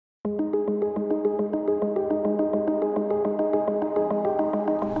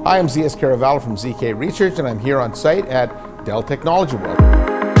Hi, I'm ZKast from ZK Research, and I'm here on site at Dell Technology World.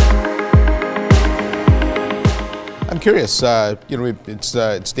 I'm curious,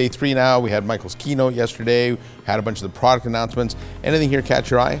 it's day 3 now. We had Michael's keynote yesterday, had a bunch of the product announcements. Anything here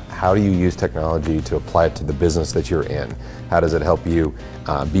catch your eye? How do you use technology to apply it to the business that you're in? How does it help you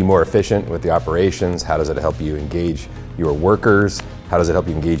be more efficient with the operations? How does it help you engage your workers? How does it help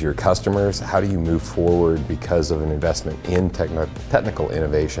you engage your customers? How do you move forward because of an investment in technical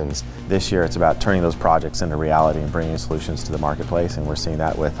innovations? This year it's about turning those projects into reality and bringing solutions to the marketplace, and we're seeing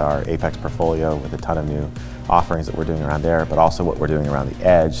that with our Apex portfolio with a ton of new offerings that we're doing around there, but also what we're doing around the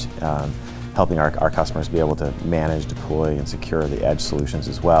edge, helping our customers be able to manage, deploy, and secure the edge solutions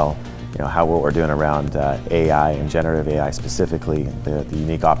as well. What we're doing around AI and generative AI specifically, the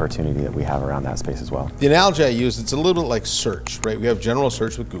unique opportunity that we have around that space as well. The analogy I use, it's a little bit like search, right? We have general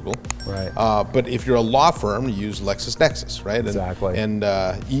search with Google. Right. But if you're a law firm, you use LexisNexis, right? Exactly. And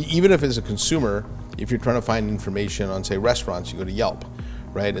even if as a consumer, if you're trying to find information on, say, restaurants, you go to Yelp,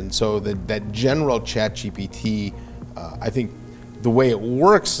 right? And so that general ChatGPT, I think the way it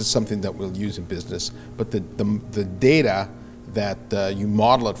works is something that we'll use in business, but the data that you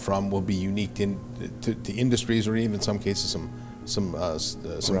model it from will be unique to industries, or even in some cases some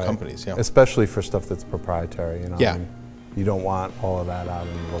right. companies. Yeah. Especially for stuff that's proprietary. Yeah. I mean, you don't want all of that out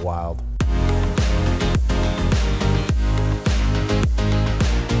in the wild.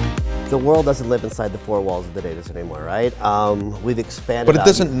 The world doesn't live inside the 4 walls of the data center anymore, right? We've expanded. But it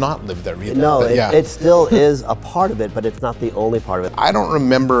doesn't not live there either. No, it still is a part of it, but it's not the only part of it. I don't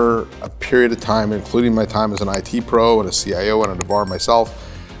remember a period of time, including my time as an IT pro and a CIO and a DeVar myself,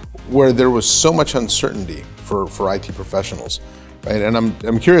 where there was so much uncertainty for IT professionals, right? And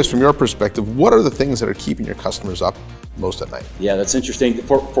I'm curious, from your perspective, what are the things that are keeping your customers up most at night? Yeah, that's interesting.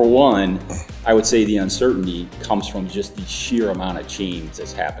 For one, I would say the uncertainty comes from just the sheer amount of change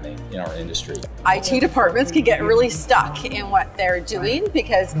that's happening in our industry. IT departments can get really stuck in what they're doing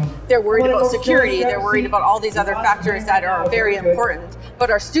because they're worried about security, they're worried about all these other factors that are very important. But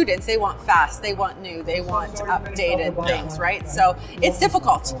our students, they want fast, they want new, they want updated things, right? So it's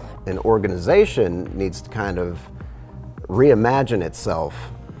difficult. An organization needs to kind of reimagine itself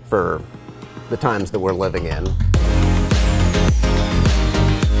for the times that we're living in.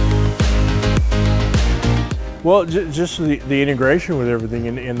 Well, just the integration with everything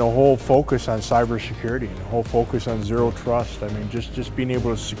and the whole focus on cybersecurity and the whole focus on zero trust. I mean, just being able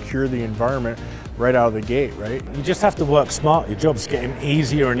to secure the environment right out of the gate, right? You just have to work smart. Your job's getting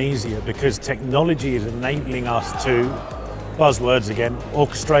easier and easier because technology is enabling us to, buzzwords again,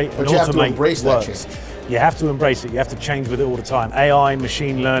 orchestrate and automate. But you have to embrace that change. You have to embrace it. You have to change with it all the time. AI,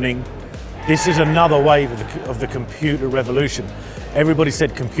 machine learning. This is another wave of the computer revolution. Everybody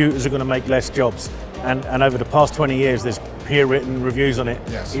said computers are going to make less jobs. And over the past 20 years, there's peer-written reviews on it.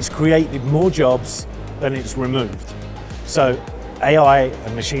 Yes. It's created more jobs than it's removed. So AI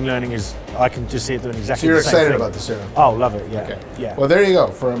and machine learning is, I can just see it doing exactly the same thing. So you're excited about this, Sarah? Oh, love it, yeah. Okay. Yeah. Well, there you go.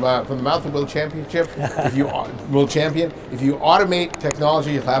 From the mouth of Will Championship, if you automate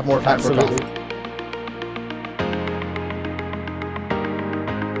technology, you'll have more time for coffee.